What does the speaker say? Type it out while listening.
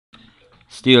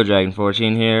Steel Dragon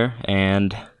 14 here,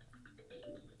 and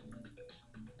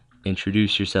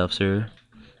introduce yourself, sir.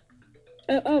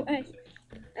 And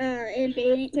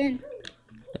BeyN810.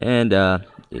 And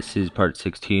this is part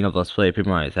 16 of Let's Play Paper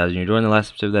Mario 1000. You're doing the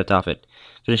last episode of that off it,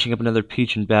 finishing up another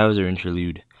Peach and Bowser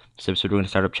interlude. This episode we're going to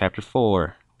start up Chapter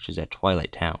 4, which is at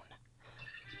Twilight Town.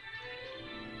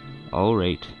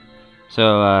 Alright.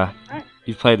 So,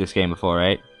 you've played this game before,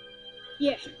 right?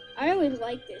 Yeah, I always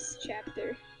like this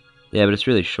chapter. Yeah, but it's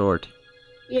really short.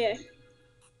 Yeah.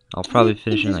 I'll probably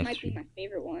finish in this like might be my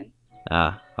favorite one.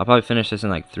 I'll probably finish this in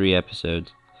like 3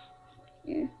 episodes.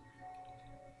 Yeah.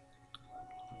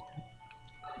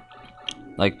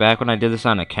 Like back when I did this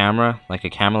on a camera, like a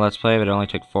camera Let's Play, but it only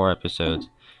took 4 episodes.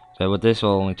 But with this,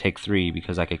 will only take 3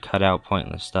 because I could cut out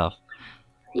pointless stuff.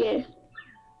 Yeah.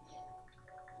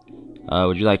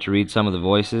 Would you like to read some of the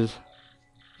voices?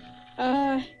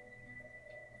 I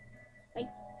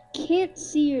can't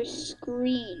see your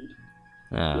screen.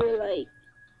 You're like...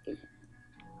 You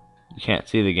can't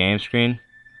see the game screen?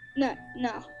 No.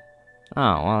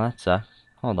 Oh, well, that sucks.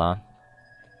 Hold on.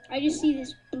 I just see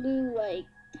this blue, like,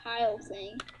 tile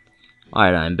thing.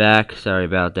 Alright, I'm back. Sorry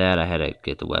about that. I had to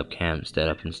get the webcam set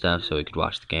up and stuff so we could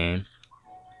watch the game.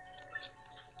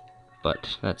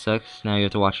 But that sucks. Now you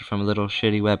have to watch it from a little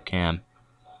shitty webcam.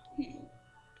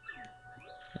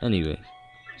 Anyway,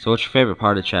 so what's your favorite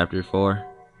part of Chapter 4?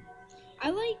 I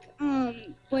like,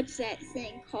 what's that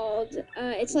thing called?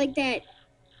 It's like that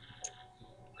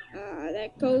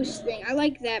ghost thing. I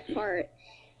like that part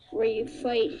where you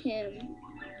fight him.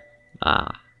 You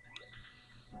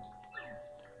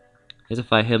have to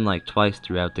fight him like twice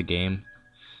throughout the game.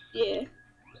 Yeah.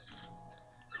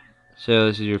 So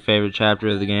this is your favorite chapter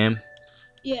of the game?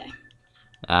 Yeah.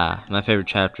 My favorite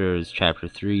chapter is Chapter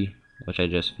 3, which I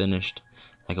just finished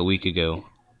like a week ago.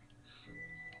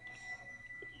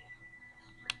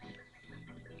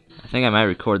 I think I might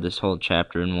record this whole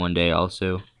chapter in one day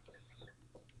also.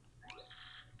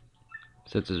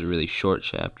 Since it's a really short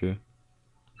chapter.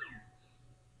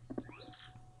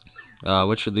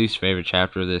 What's your least favorite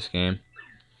chapter of this game?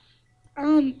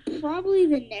 Probably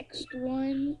the next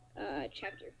one,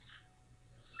 chapter.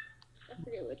 I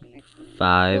forget what the next one is.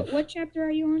 5. What chapter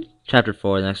are you on? Chapter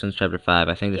 4, the next one's Chapter 5.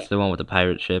 I think that's the one with the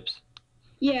pirate ships.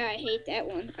 Yeah, I hate that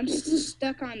one. I'm still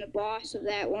stuck on the boss of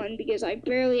that one because I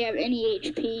barely have any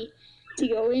HP to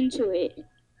go into it.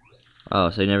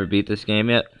 Oh, so you never beat this game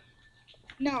yet?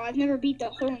 No, I've never beat the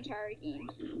whole entire game.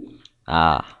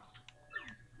 How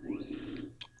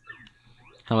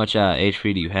much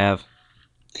HP do you have?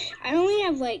 I only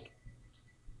have like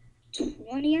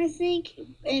 20, I think,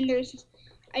 and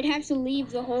I'd have to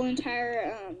leave the whole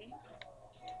entire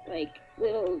like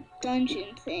little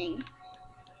dungeon thing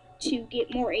to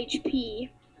get more HP.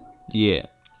 Yeah.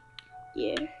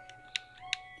 Yeah.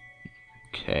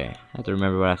 Okay, I have to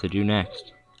remember what I have to do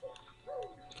next.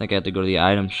 I think I have to go to the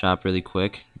item shop really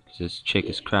quick, because this chick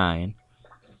is crying.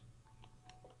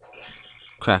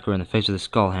 Crack her in the face with a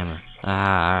skull hammer.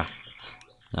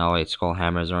 No, wait, skull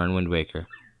hammers are in Wind Waker.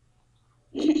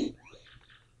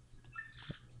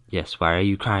 Yes, why are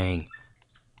you crying?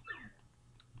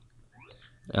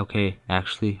 Okay,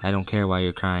 actually, I don't care why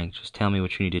you're crying. Just tell me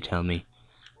what you need to tell me.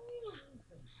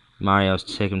 Mario's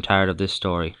sick and tired of this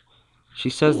story. She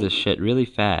says this shit really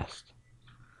fast.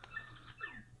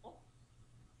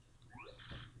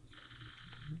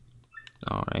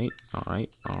 Alright. Oh,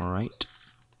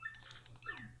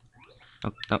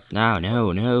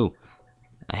 no.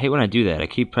 I hate when I do that. I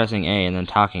keep pressing A and then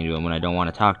talking to him when I don't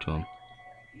want to talk to him.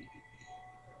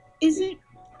 Isn't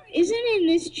in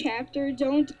this chapter,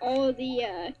 don't all of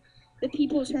the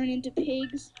people turn into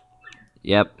pigs?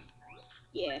 Yep.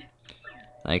 Yeah.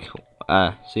 Like,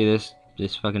 see this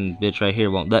fucking bitch right here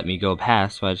won't let me go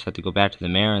past, so I just have to go back to the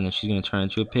mayor, and then she's gonna turn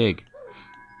into a pig.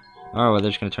 Oh, well,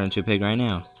 they're just gonna turn into a pig right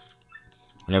now.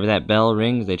 Whenever that bell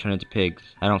rings, they turn into pigs.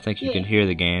 I don't think you can hear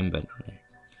the game, but...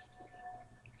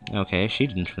 Okay, she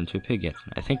didn't turn into a pig yet.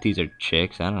 I think these are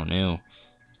chicks, I don't know.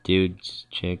 Dudes,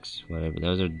 chicks, whatever.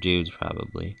 Those are dudes,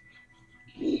 probably.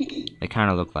 They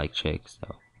kind of look like chicks,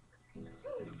 though.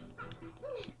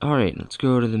 Alright, let's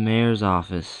go to the mayor's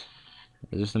office.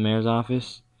 Is this the mayor's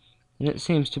office? And it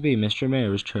seems to be. Mr.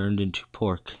 Mayor is turned into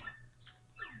pork.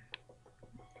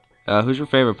 Who's your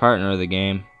favorite partner of the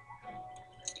game?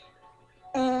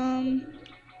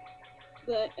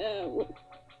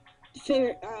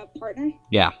 Favorite partner?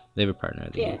 Yeah, favorite partner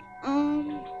of the game.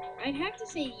 I'd have to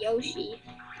say Yoshi.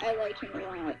 I like him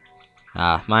a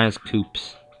lot. Mine is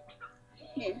Koops.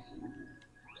 Yeah.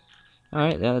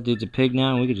 Alright, that dude's a pig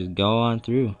now, and we could just go on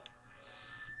through.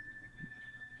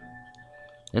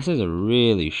 This is a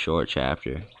really short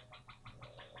chapter.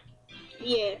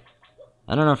 Yeah.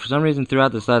 I don't know, for some reason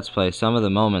throughout this Let's Play, some of the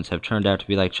moments have turned out to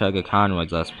be like Chugga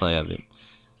Conroy's Let's Play of it.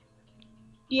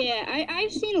 Yeah,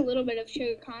 I've seen a little bit of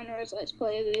Sugar Connor's Let's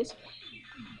Play of this.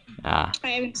 Ah. I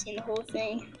haven't seen the whole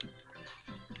thing.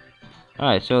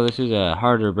 Alright, so this is a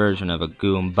harder version of a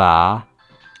Goomba.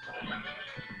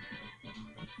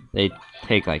 They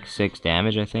take like 6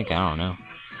 damage, I think. I don't know.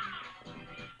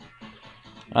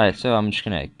 Alright, so I'm just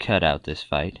gonna cut out this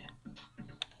fight.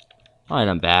 Alright,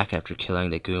 I'm back after killing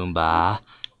the Goomba.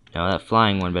 Now that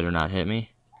flying one better not hit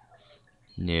me.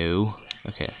 No.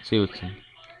 Okay, see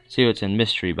what's in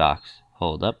mystery box.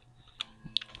 Hold up.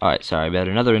 Alright, sorry about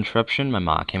another interruption. My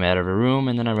mom came out of her room,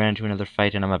 and then I ran into another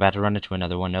fight, and I'm about to run into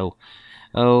another one. No.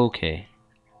 Okay.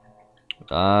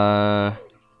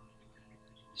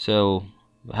 So,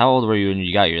 how old were you when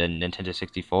you got your Nintendo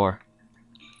 64?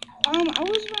 I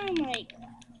was around like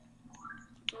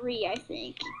 3, I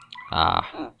think.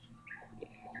 Ah.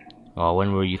 Well,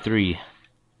 when were you 3?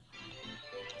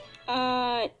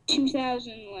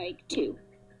 2002.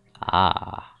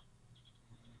 Ah.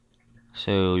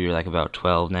 So you're like about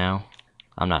 12 now?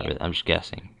 I'm not Yeah. really, I'm just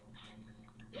guessing.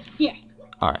 Yeah.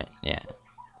 Alright, yeah.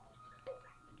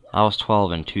 I was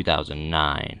 12 in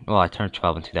 2009. Well, I turned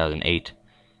 12 in 2008.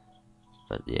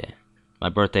 But yeah. My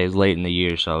birthday is late in the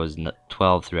year, so I was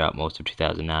 12 throughout most of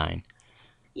 2009.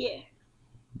 Yeah.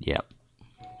 Yep.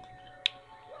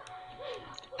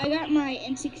 I got my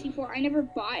N64. I never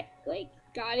got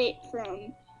it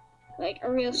from like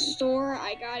a real store.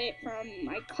 I got it from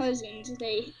my cousins.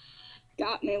 They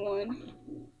got me one.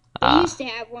 They used to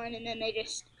have one, and then they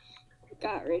just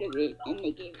got rid of it, and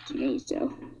they gave it to me,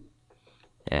 so.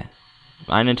 Yeah.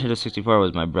 My Nintendo 64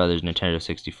 was my brother's Nintendo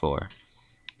 64.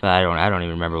 But I don't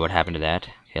even remember what happened to that.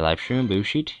 Okay, live shroom, boo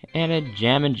sheet, and a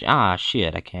jam and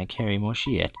shit, I can't carry more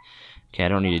shit. Okay, I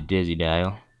don't need a dizzy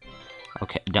dial.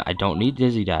 Okay, no, I don't need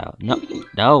dizzy dial. No,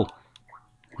 no.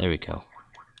 There we go.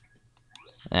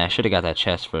 I should have got that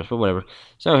chest first, but whatever.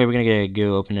 So here we're gonna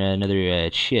go open another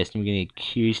chest, and we're gonna get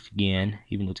cursed again,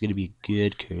 even though it's gonna be a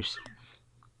good curse.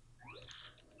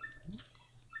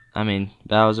 I mean,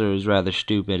 Bowser is rather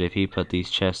stupid if he put these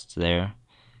chests there.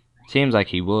 Seems like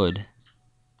he would.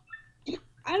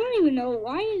 I don't even know,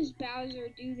 why does Bowser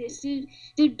do this?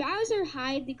 Did Bowser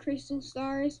hide the crystal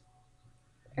stars?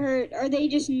 Or are they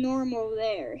just normal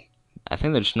there? I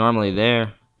think they're just normally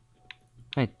there.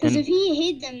 Right, Because then. if he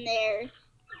hid them there,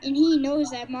 and he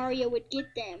knows that Mario would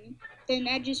get them, then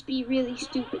that'd just be really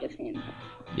stupid of him.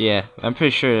 Yeah, I'm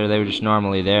pretty sure they were just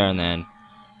normally there, and then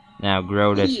now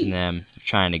Grodus and them are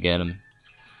trying to get them.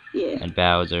 Yeah. And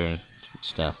Bowser and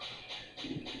stuff.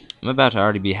 I'm about to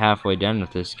already be halfway done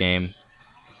with this game.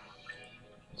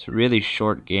 It's a really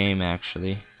short game,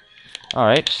 actually.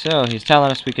 Alright, so he's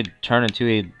telling us we could turn into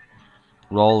a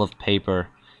roll of paper.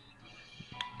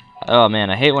 Oh man,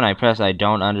 I hate when I press I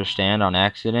don't understand on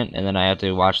accident, and then I have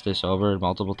to watch this over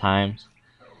multiple times.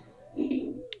 I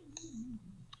You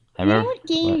know remember.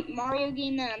 what Mario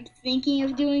game that I'm thinking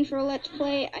of doing for a Let's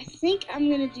Play? I think I'm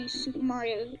gonna do Super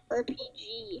Mario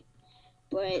RPG,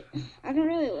 but I don't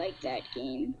really like that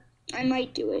game. I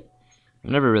might do it.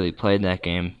 I've never really played that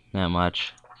game that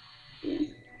much. Yeah.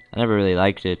 I never really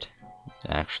liked it,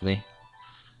 actually.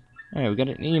 Alright, we got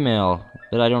an email,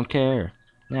 but I don't care.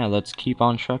 Now let's keep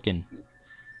on trucking.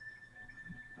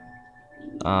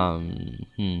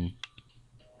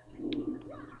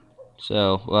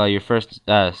 So, well, your first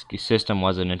system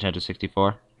was a Nintendo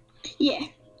 64? Yeah.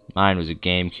 Mine was a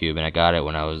GameCube, and I got it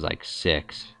when I was like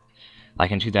 6.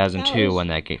 Like in 2002 when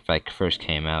that game first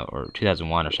came out, or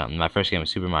 2001 or something. My first game was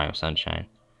Super Mario Sunshine.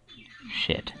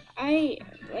 Shit. I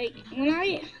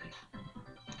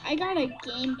got a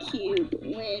GameCube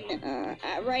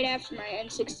when right after my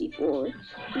N64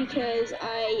 because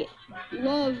I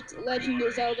loved Legend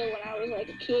of Zelda when I was like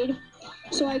a kid.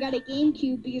 So I got a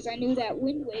GameCube because I knew that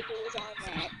Wind Waker was on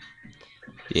that.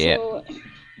 Yeah. So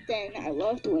then I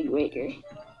loved Wind Waker.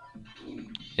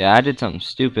 Yeah, I did something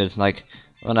stupid. Like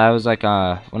when I was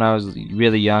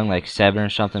really young, like 7 or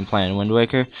something, playing Wind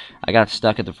Waker, I got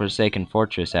stuck at the Forsaken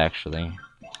Fortress. Actually,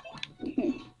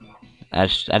 I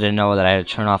didn't know that I had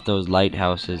to turn off those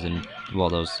lighthouses and well,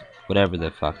 those whatever the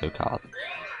fuck they're called.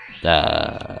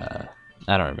 I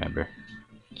don't remember.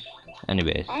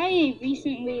 Anyways. I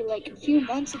recently, like a few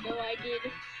months ago, I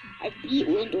beat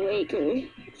Wind Waker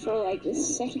for like the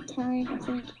second time, I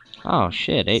think. Oh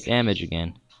shit, 8 damage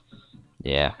again.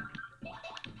 Yeah.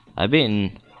 I've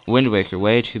beaten Wind Waker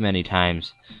way too many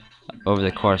times over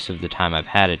the course of the time I've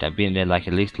had it. I've beaten it like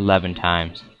at least 11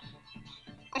 times.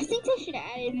 I think they should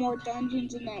have added more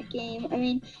dungeons in that game. I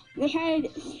mean, they had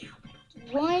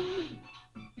one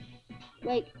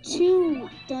like 2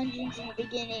 dungeons in the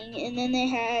beginning, and then they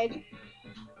had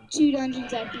 2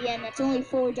 dungeons at the end. That's only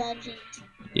 4 dungeons.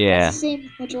 That's Yeah. the same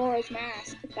as Majora's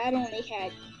Mask. That only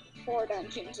had 4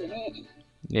 dungeons in it.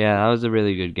 Yeah, that was a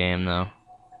really good game, though.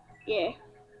 Yeah.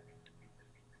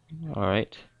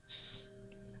 Alright.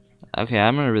 Okay,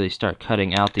 I'm gonna really start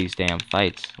cutting out these damn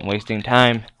fights. I'm wasting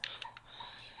time.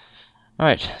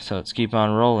 Alright, so let's keep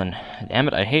on rolling. Damn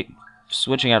it, I hate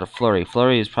switching out of Flurry.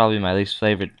 Flurry is probably my least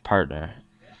favorite partner.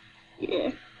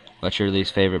 Yeah. What's your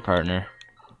least favorite partner?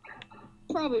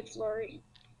 Probably Flurry.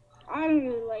 I don't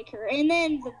really like her. And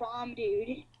then the bomb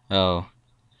dude. Oh.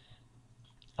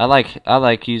 I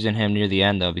like using him near the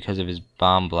end though because of his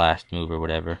bomb blast move or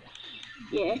whatever.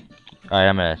 Yeah. Alright,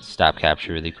 I'm gonna stop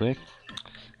capture really quick.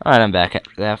 Alright, I'm back at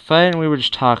that fight, and we were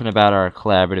just talking about our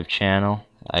collaborative channel.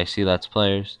 I see Let's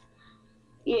Players.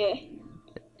 Yeah.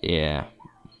 Yeah.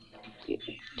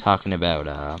 Talking about,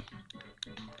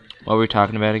 what were we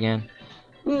talking about again?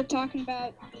 We were talking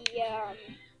about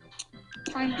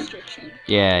the time restriction.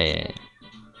 Yeah.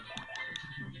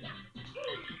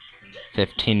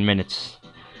 15 minutes.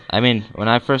 I mean, when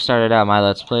I first started out my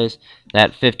Let's Plays,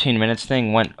 that 15 minutes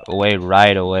thing went away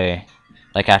right away.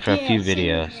 Like after a few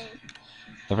videos.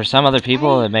 But for some other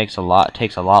people, it takes a lot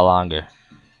longer.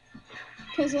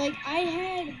 Because, like, I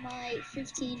had my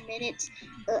 15 minutes,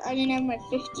 or I didn't have my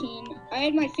 15, I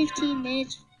had my 15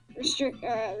 minutes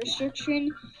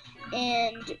restriction,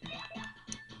 and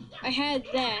I had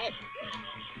that,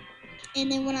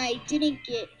 and then when I didn't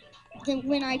get,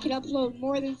 when I could upload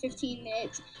more than 15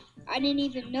 minutes, I didn't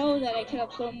even know that I could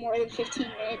upload more than 15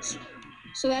 minutes,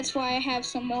 so that's why I have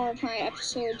some more of my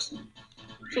episodes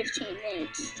 15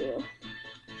 minutes still.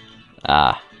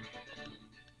 Ah.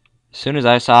 As soon as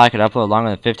I saw I could upload longer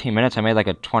than 15 minutes, I made like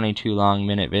a 22 long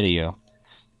minute video.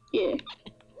 Yeah.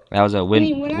 That was a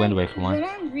Wind when Waker one. When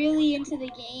I'm really into the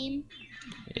game,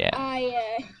 Yeah.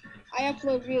 I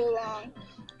upload real long.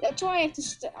 That's why I have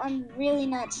to. I'm really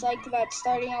not psyched about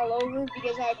starting all over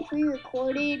because I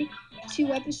pre-recorded 2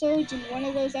 episodes, and one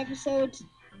of those episodes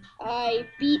I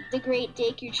beat the Great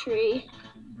Deku Tree,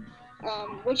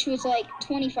 which was like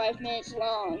 25 minutes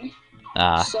long.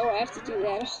 So I have to do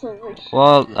that all over again.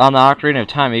 Well, on the Ocarina of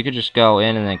Time, you could just go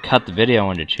in and then cut the video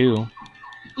into 2.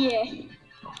 Yeah.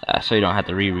 So you don't have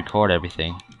to re-record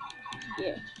everything.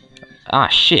 Yeah. Ah,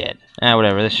 shit.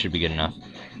 Whatever, this should be good enough.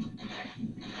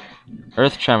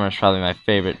 Earth Tremor is probably my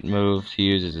favorite move to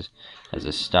use as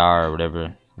a star or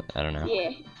whatever. I don't know. Yeah.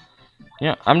 You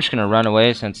know, I'm just gonna run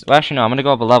away since... Well, actually, no, I'm gonna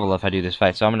go up a level if I do this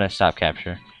fight, so I'm gonna stop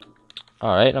capture.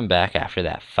 Alright, I'm back after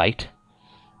that fight.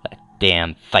 That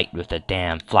damn fight with the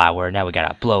damn flower. Now we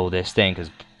gotta blow this thing,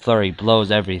 because Flurry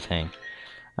blows everything.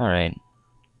 Alright.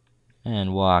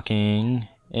 And walking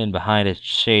in behind a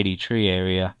shady tree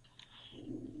area.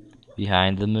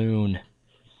 Behind the moon.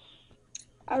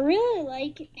 I really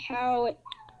like how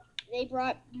they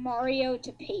brought Mario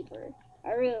to paper.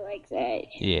 I really like that.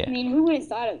 Yeah. I mean, who would have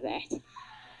thought of that? Do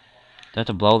I have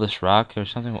to blow this rock or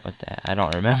something? What the... I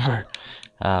don't remember.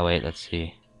 Wait, let's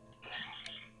see.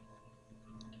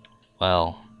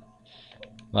 Well,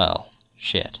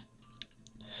 shit.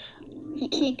 You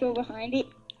can't go behind it.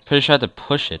 Pretty sure I have to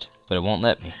push it, but it won't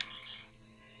let me.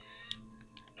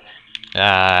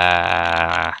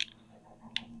 Ah.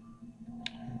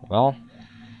 Well.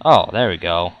 Oh, there we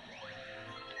go.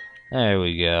 There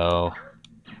we go.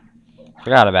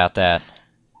 Forgot about that.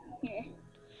 Yeah.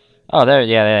 Oh, there.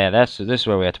 Yeah. This is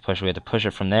where we have to push. We have to push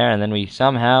it from there, and then we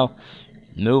somehow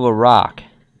move a rock,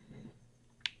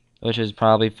 which is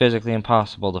probably physically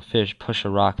impossible to push a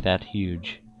rock that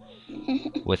huge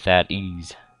with that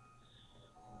ease.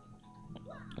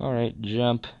 All right,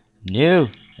 jump. No.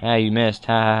 Ah, you missed.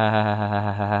 Ha ha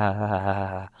ha ha ha ha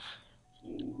ha.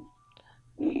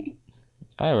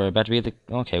 Alright, we're about to be at the...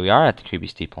 Okay, we are at the creepy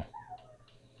steeple.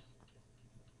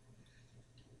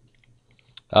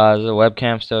 Is the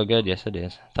webcam still good? Yes, it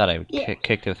is. Thought I would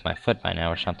kicked it with my foot by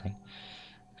now or something.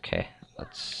 Okay,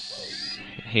 let's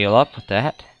heal up with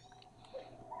that.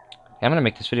 I'm gonna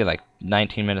make this video like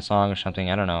 19 minutes long or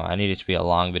something. I don't know. I need it to be a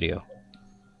long video.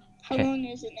 How long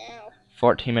is it now?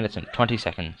 14 minutes and 20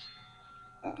 seconds.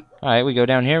 Alright, we go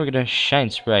down here. We get a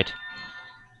shine sprite.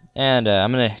 And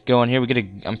I'm gonna go in here.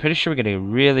 I'm pretty sure we get a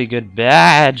really good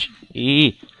badge.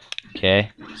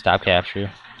 Okay, stop capture.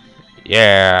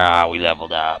 Yeah, we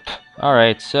leveled up. All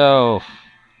right, so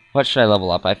what should I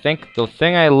level up? I think the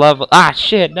thing I level. Ah,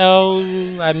 shit! No,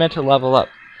 I meant to level up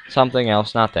something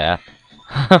else, not that.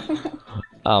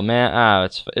 Oh man,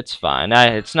 it's fine.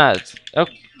 It's not. Oh,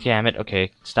 damn it.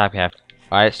 Okay, stop capture.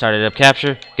 All right, started up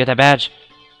capture. Get that badge.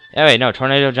 Oh wait, no,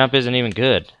 tornado jump isn't even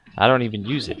good. I don't even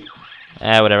use it.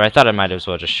 Whatever. I thought I might as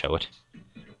well just show it.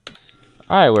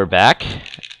 Alright, we're back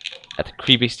at the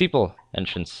creepy steeple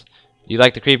entrance. You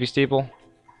like the creepy steeple?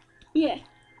 Yeah.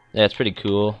 Yeah, it's pretty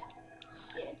cool.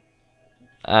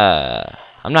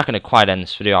 I'm not gonna quite end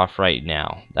this video off right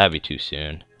now. That'd be too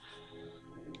soon.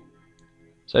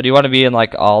 So do you want to be in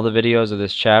like all the videos of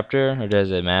this chapter, or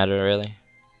does it matter really?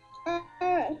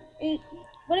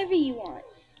 Whatever you want.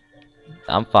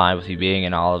 I'm fine with you being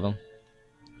in all of them.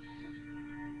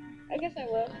 I guess I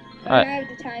will. Alright. I have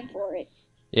the time for it.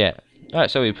 Yeah. Alright,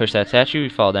 so we push that statue, we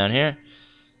fall down here.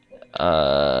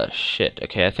 Shit.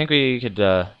 Okay, I think we could,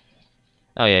 oh,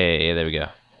 yeah, there we go.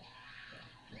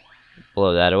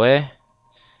 Blow that away.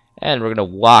 And we're gonna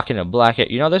walk in a black...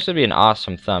 You know, this would be an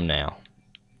awesome thumbnail.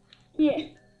 Yeah.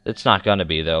 It's not gonna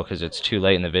be, though, because it's too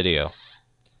late in the video.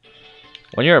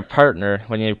 When you're partnered,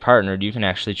 you can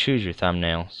actually choose your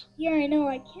thumbnails. Yeah, I know.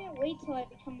 I can't wait till I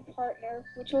become a partner,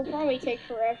 which will probably take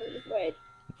forever, but...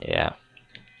 Yeah.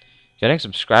 Getting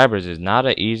subscribers is not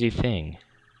an easy thing.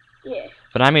 Yeah.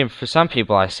 But I mean, for some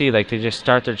people I see, like, they just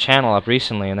start their channel up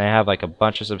recently and they have, like, a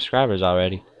bunch of subscribers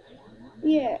already.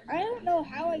 Yeah, I don't know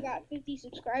how I got 50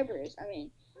 subscribers. I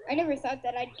mean, I never thought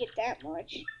that I'd get that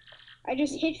much. I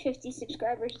just hit 50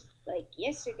 subscribers, like,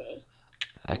 yesterday.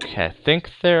 Okay, I think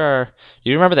there are...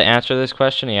 Do you remember the answer to this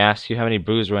question? He asked you how many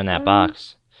boos were in that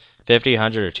box. 50,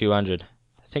 100, or 200?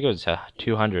 I think it was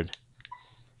 200.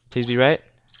 Please be right.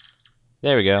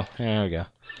 There we go. There we go.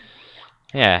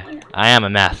 Yeah, I am a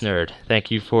math nerd. Thank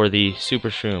you for the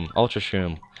super shroom, ultra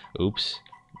shroom. Oops.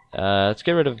 Let's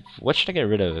get rid of... What should I get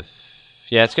rid of?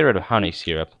 Yeah, let's get rid of honey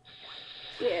syrup.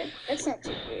 Yeah, that's not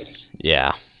too good.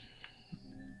 Yeah.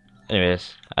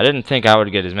 Anyways, I didn't think I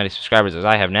would get as many subscribers as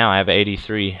I have now. I have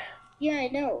 83. Yeah, I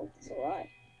know. It's a lot.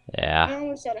 Yeah. I'm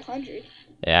almost at 100.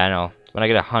 Yeah, I know. When I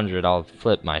get 100, I'll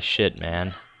flip my shit,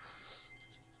 man.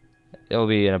 That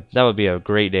would be a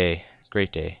great day.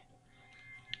 Great day.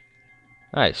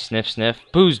 Alright, sniff, sniff.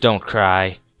 Boos don't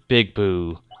cry. Big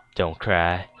boo. Don't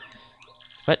cry.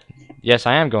 What? Yes,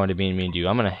 I am going to be mean to you.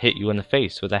 I'm going to hit you in the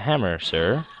face with a hammer,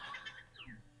 sir.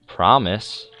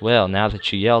 Promise? Well, now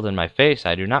that you yelled in my face,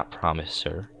 I do not promise,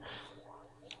 sir.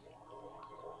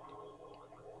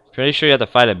 Pretty sure you have to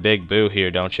fight a big boo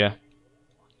here, don't you?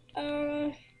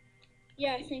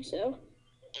 Yeah, I think so.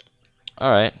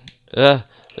 Alright.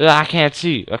 I can't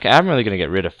see. Okay, I'm really going to get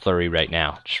rid of Flurry right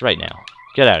now. Just right now.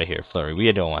 Get out of here, Flurry.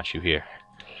 We don't want you here.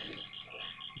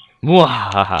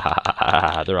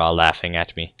 Mwahahaha. They're all laughing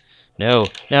at me. No,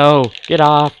 no, get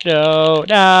off. No,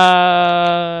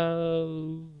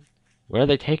 no. Where are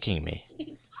they taking me?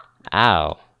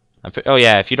 Ow. Oh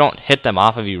yeah, if you don't hit them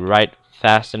off of you right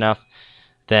fast enough,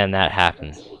 then that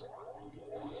happens.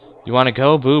 You want to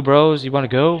go, boo bros? You want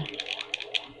to go?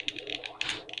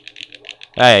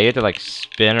 Oh yeah, you have to like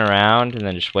spin around and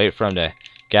then just wait for them to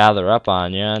gather up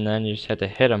on you, and then you just have to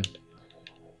hit them.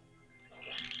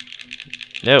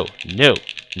 No, no,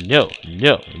 no,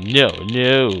 no, no,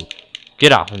 no.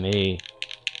 Get off of me.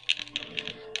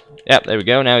 Yep, there we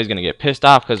go. Now he's going to get pissed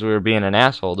off because we were being an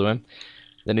asshole to him.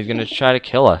 Then he's going to try to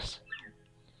kill us.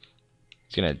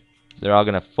 They're all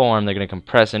going to form. They're going to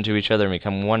compress into each other and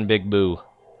become one big boo.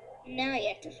 Now you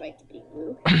have to fight the big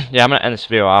boo. Yeah, I'm going to end this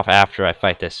video off after I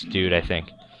fight this dude, I think.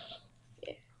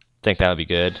 Yeah. Think that would be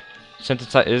good. Since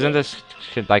it's like, isn't this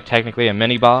like technically a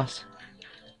mini boss?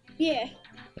 Yeah.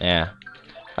 Yeah.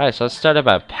 Alright, so let's start up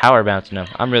by power bouncing him.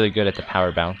 I'm really good at the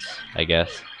power bounce, I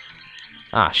guess.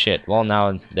 Ah, shit. Well,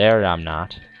 now there I'm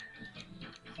not.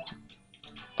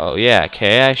 Oh, yeah,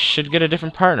 okay. I should get a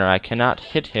different partner. I cannot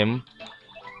hit him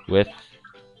with...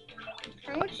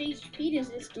 How much HP does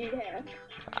this dude have?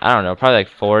 I don't know. Probably like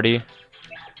 40.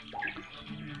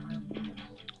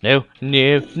 No,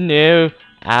 no, no.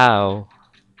 Ow.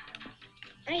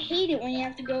 I hate it when you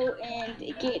have to go and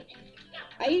get...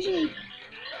 I usually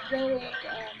go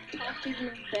and talk to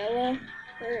Bella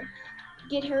or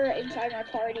get her inside my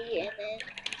party and then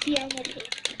see how much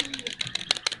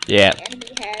HP the enemy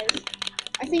has.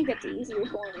 I think that's easier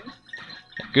for me.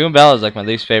 Goombella is like my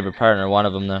least favorite partner, one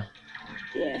of them though.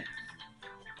 Yeah.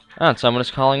 Oh, someone is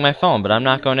calling my phone, but I'm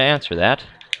not going to answer that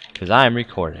because I am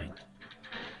recording.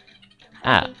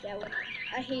 Ah.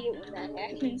 I hate it when that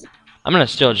happens. I'm gonna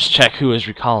still just check who is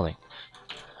recalling.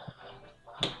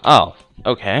 Oh,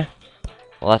 okay.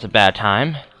 Well, that's a bad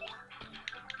time.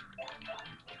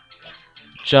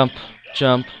 Jump,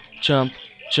 jump, jump,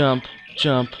 jump,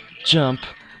 jump, jump.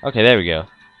 Okay, there we go.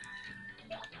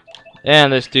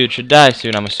 And this dude should die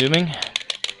soon, I'm assuming.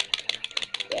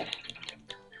 Yeah.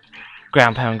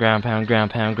 Ground pound, ground pound,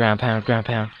 ground pound, ground pound, ground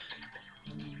pound.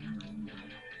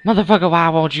 Motherfucker, why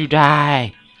won't you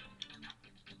die?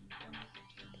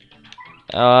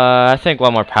 I think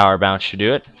one more power bounce should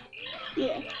do it.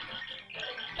 Yeah.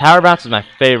 Power bounce is my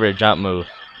favorite jump move.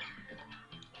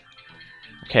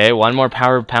 Okay, one more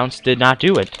power bounce did not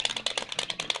do it.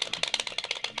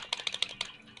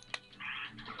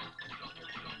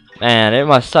 Man, it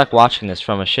must suck watching this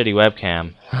from a shitty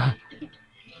webcam.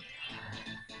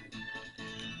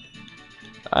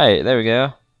 Alright, there we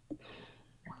go.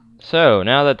 So,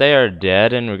 now that they are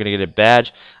dead and we're going to get a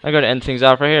badge, I'm going to end things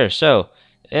off right here. So,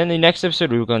 in the next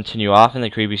episode, we will continue off in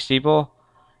the creepy steeple.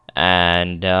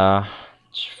 And,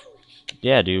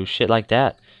 yeah, do shit like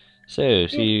that. So,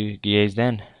 see you guys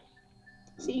then.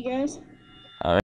 See you guys.